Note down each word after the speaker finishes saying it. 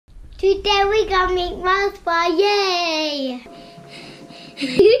Today we gonna make Marz bar, yay!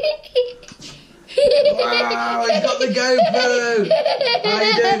 Wow, he's got the GoPro! How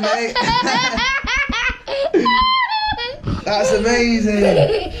you doing, mate? That's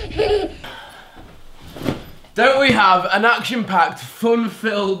amazing! Don't we have an action-packed,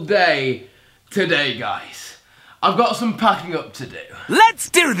 fun-filled day today, guys? I've got some packing up to do.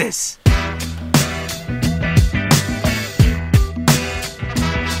 Let's do this!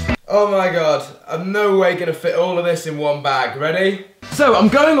 Oh my god, I'm no way gonna fit all of this in one bag. Ready? So, I'm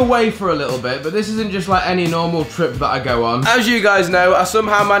going away for a little bit, but this isn't just like any normal trip that I go on. As you guys know, I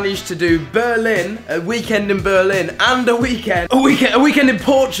somehow managed to do Berlin, a weekend in Berlin, and a weekend in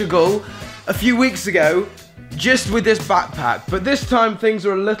Portugal a few weeks ago, just with this backpack. But this time, things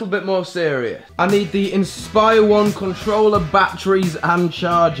are a little bit more serious. I need the Inspire 1 controller, batteries, and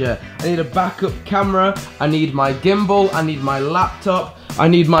charger. I need a backup camera, I need my gimbal, I need my laptop, I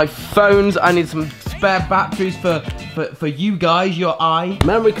need my phones, I need some spare batteries for you guys, your eye.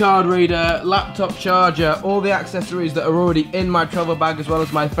 Memory card reader, laptop charger, all the accessories that are already in my travel bag, as well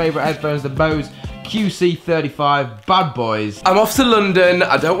as my favourite headphones, the Bose QC35 bad boys. I'm off to London.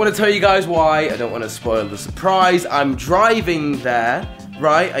 I don't want to tell you guys why. I don't want to spoil the surprise. I'm driving there,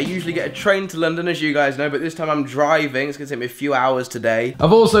 right? I usually get a train to London, as you guys know, but this time I'm driving. It's going to take me a few hours today.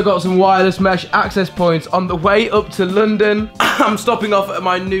 I've also got some wireless mesh access points on the way up to London. I'm stopping off at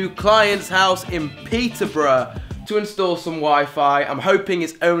my new client's house in Peterborough to install some Wi-Fi. I'm hoping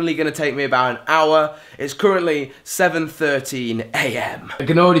it's only going to take me about an hour. It's currently 7:13 AM. I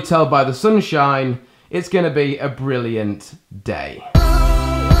can already tell by the sunshine, it's going to be a brilliant day.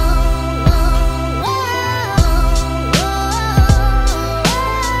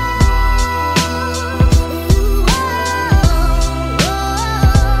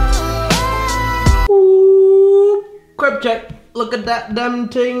 Ooh, crib check. Look at that damn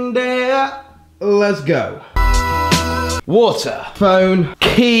thing there. Let's go. Water, phone,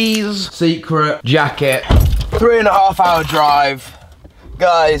 keys, secret, jacket, 3.5 hour drive.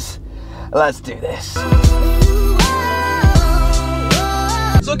 Guys, let's do this.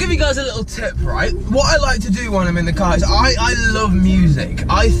 So I'll give you guys a little tip, right? What I like to do when I'm in the car is I love music.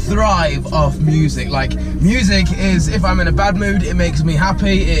 I thrive off music. Like, music is, if I'm in a bad mood, it makes me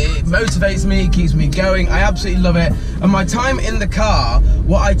happy, it motivates me, it keeps me going. I absolutely love it. And my time in the car,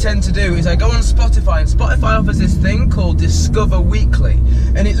 what I tend to do is I go on Spotify, and Spotify offers this thing called Discover Weekly.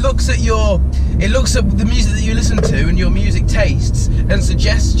 And it looks at the music that you listen to and your music tastes and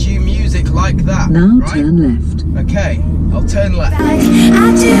suggests you music like that. Now right? turn left. Okay, I'll turn left. I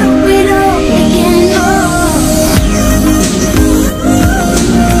do it all again. Oh.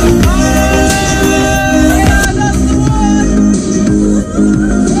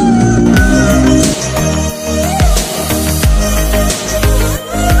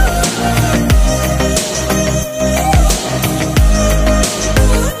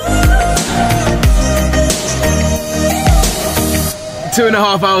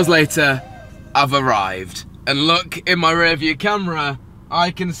 2.5 hours later, I've arrived. And look, in my rearview camera, I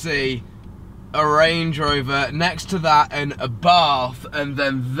can see a Range Rover, next to that and a Bath, and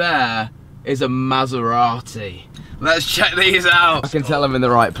then there is a Maserati. Let's check these out. I can tell I'm in the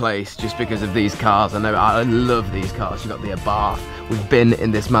right place just because of these cars. I know, I love these cars. You've got the Bath. We've been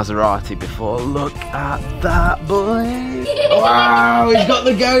in this Maserati before. Look at that, boy. Wow, he's got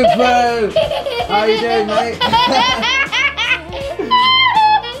the GoPro. How you doing, mate?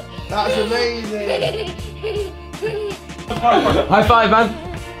 That's amazing. High five, man.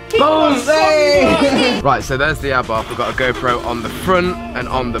 Boom! Hey! Right, so there's the Bath. We've got a GoPro on the front and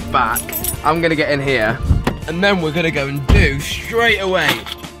on the back. I'm gonna get in here, and then we're gonna go and do straight away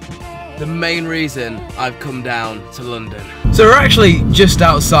the main reason I've come down to London. So we're actually just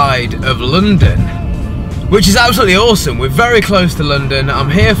outside of London, which is absolutely awesome. We're very close to London. I'm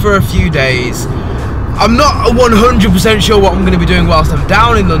here for a few days. I'm not 100% sure what I'm going to be doing whilst I'm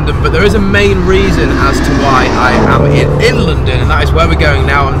down in London, but there is a main reason as to why I am in London, and that is where we're going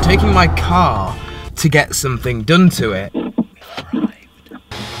now. I'm taking my car to get something done to it.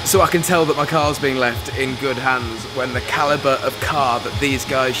 So I can tell that my car's being left in good hands when the calibre of car that these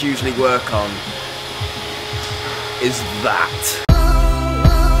guys usually work on is that.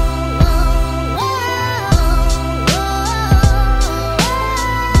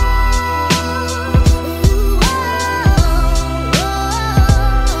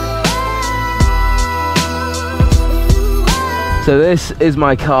 So this is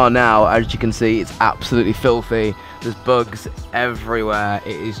my car now. As you can see, it's absolutely filthy. There's bugs everywhere.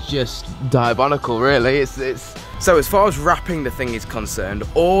 It is just diabolical, really. It's So as far as wrapping the thing is concerned,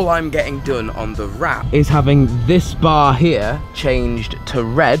 all I'm getting done on the wrap is having this bar here changed to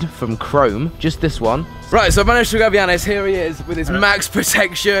red from chrome, just this one. Right, so I managed to grab Janis. Here he is with his Max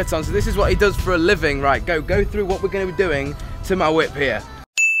Protect shirt on. So this is what he does for a living. Right, go through what we're going to be doing to my whip here.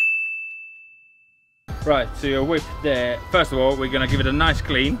 Right, so your whip there, first of all, we're going to give it a nice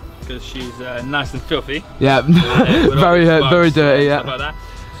clean, because she's nice and filthy. Yeah, very dirty, yeah. Like that.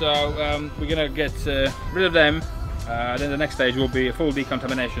 So we're going to get rid of them. Then the next stage will be a full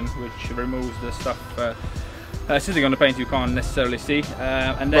decontamination, which removes the stuff sitting on the paint you can't necessarily see.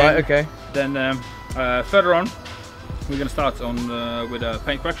 And then, right, okay. Then further on, we're going to start on with a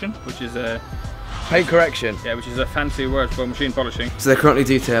paint correction, which is a paint correction. Yeah, which is a fancy word for machine polishing. So they're currently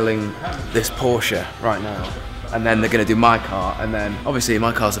detailing this Porsche right now, and then they're going to do my car, and then obviously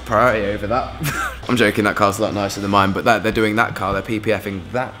my car's a priority over that. I'm joking, that car's a lot nicer than mine, but they're doing that car, they're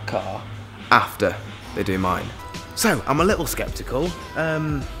PPFing that car after they do mine. So I'm a little skeptical.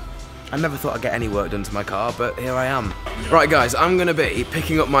 I never thought I'd get any work done to my car, but here I am. Right guys, I'm gonna be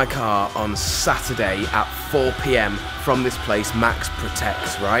picking up my car on Saturday at 4 PM from this place, Max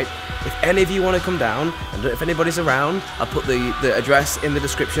Protects, right? If any of you want to come down, and if anybody's around, I'll put the address in the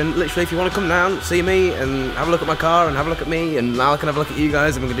description. Literally, if you want to come down, see me, and have a look at my car, and have a look at me, and now I can have a look at you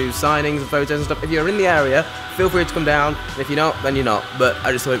guys, and we can do signings and photos and stuff. If you're in the area, feel free to come down. If you're not, then you're not. But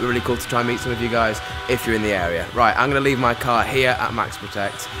I just thought it'd be really cool to try and meet some of you guys if you're in the area. Right, I'm going to leave my car here at Max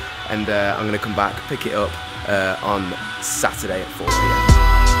Protect, and I'm going to come back, pick it up on Saturday at 4 PM.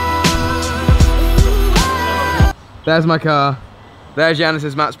 There's my car. There's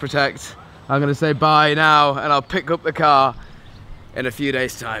Janis's Max Protect. I'm gonna say bye now, and I'll pick up the car in a few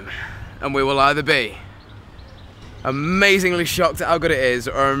days' time. And we will either be amazingly shocked at how good it is,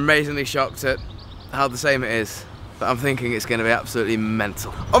 or amazingly shocked at how the same it is. But I'm thinking it's gonna be absolutely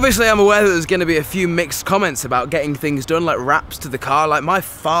mental. Obviously, I'm aware that there's gonna be a few mixed comments about getting things done, like wraps to the car. Like my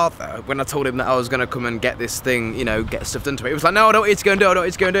father, when I told him that I was gonna come and get this thing, you know, get stuff done to it, he was like, no, I don't want you to go and do it, I don't want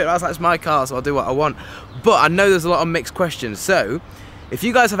you to go and do it. I was like, it's my car, so I'll do what I want. But I know there's a lot of mixed questions, so if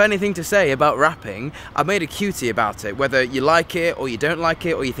you guys have anything to say about wrapping, I made a QUTEE about it, whether you like it or you don't like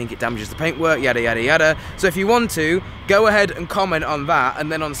it, or you think it damages the paintwork, yada yada yada. So if you want to, go ahead and comment on that,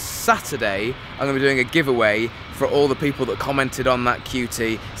 and then on Saturday, I'm gonna be doing a giveaway for all the people that commented on that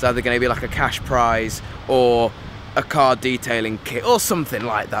QUTEE. It's either gonna be like a cash prize or a car detailing kit or something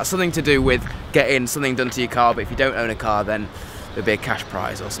like that. Something to do with getting something done to your car, but if you don't own a car, then there'll be a cash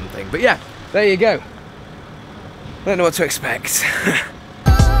prize or something. But yeah, there you go. I don't know what to expect.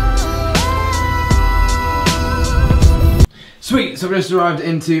 Sweet, so I've just arrived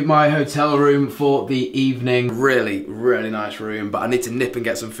into my hotel room for the evening. Really, really nice room, but I need to nip and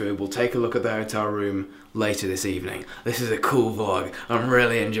get some food. We'll take a look at the hotel room later this evening. This is a cool vlog. I'm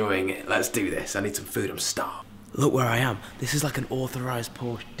really enjoying it. Let's do this. I need some food, I'm starved. Look where I am. This is like an authorized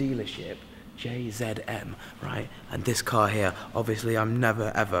Porsche dealership. JZM, right? And this car here, obviously I'm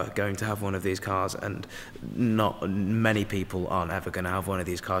never ever going to have one of these cars, and not many people aren't ever going to have one of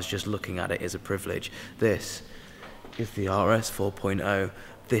these cars. Just looking at it is a privilege. This is the RS 4.0.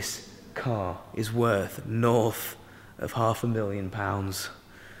 This car is worth north of £500,000.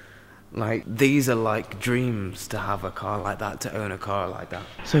 Like, these are like dreams to have a car like that, to own a car like that.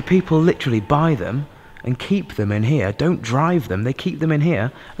 So people literally buy them and keep them in here, don't drive them, they keep them in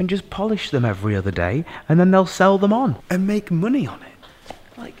here and just polish them every other day, and then they'll sell them on and make money on it.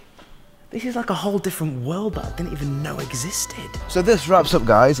 Like, this is like a whole different world that I didn't even know existed. So this wraps up,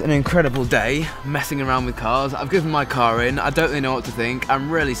 guys, an incredible day messing around with cars. I've given my car in, I don't really know what to think. I'm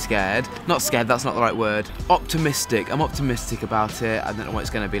really scared. Not scared, that's not the right word. Optimistic. I'm optimistic about it. I don't know what it's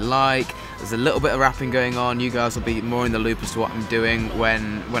going to be like. There's a little bit of wrapping going on. You guys will be more in the loop as to what I'm doing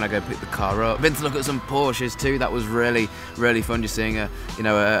when I go pick the car up. I've been to look at some Porsches too. That was really, really fun, just seeing a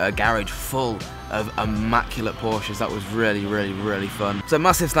garage full of immaculate Porsches. That was really, really, really fun. So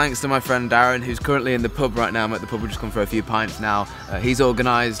massive thanks to my friend Darren, who's currently in the pub right now. I'm at the pub, we've just come for a few pints now. He's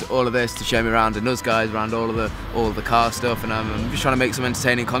organised all of this to show me around, and us guys around all of the car stuff, and I'm just trying to make some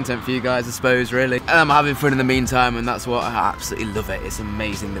entertaining content for you guys, I suppose, really. And I'm having fun in the meantime, and that's what I absolutely love it. It's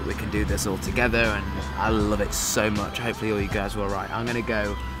amazing that we can do this all together, and I love it so much. Hopefully all you guys were alright. I'm gonna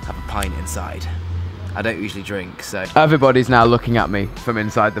go have a pint inside. I don't usually drink, so everybody's now looking at me from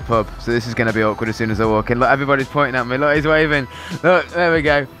inside the pub, so this is going to be awkward as soon as I walk in. Look, everybody's pointing at me. Look, he's waving. Look, there we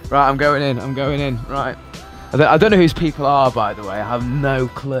go. Right, I'm going in, right. I don't know whose people are, by the way. I have no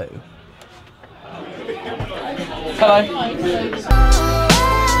clue. Hello.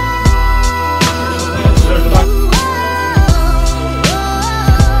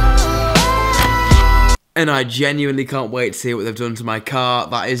 and I genuinely can't wait to see what they've done to my car.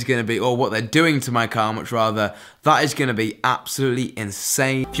 That is going to be, or what they're doing to my car, much rather. That is going to be absolutely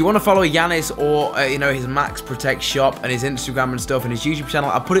insane. If you want to follow Janis or, you know, his Max Protect shop and his Instagram and stuff and his YouTube channel,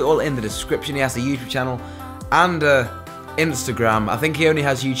 I'll put it all in the description. He has a YouTube channel and Instagram. I think he only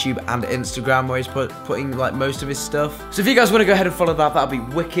has YouTube and Instagram where he's putting like most of his stuff. So if you guys want to go ahead and follow that, that'll be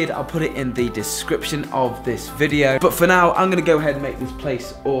wicked. I'll put it in the description of this video. But for now, I'm going to go ahead and make this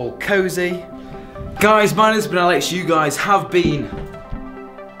place all cozy. Guys, mine has been Alex. You guys have been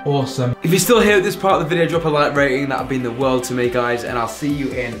awesome. If you're still here at this part of the video, drop a like rating. That would mean the world to me, guys. And I'll see you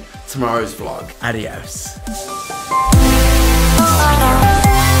in tomorrow's vlog. Adios.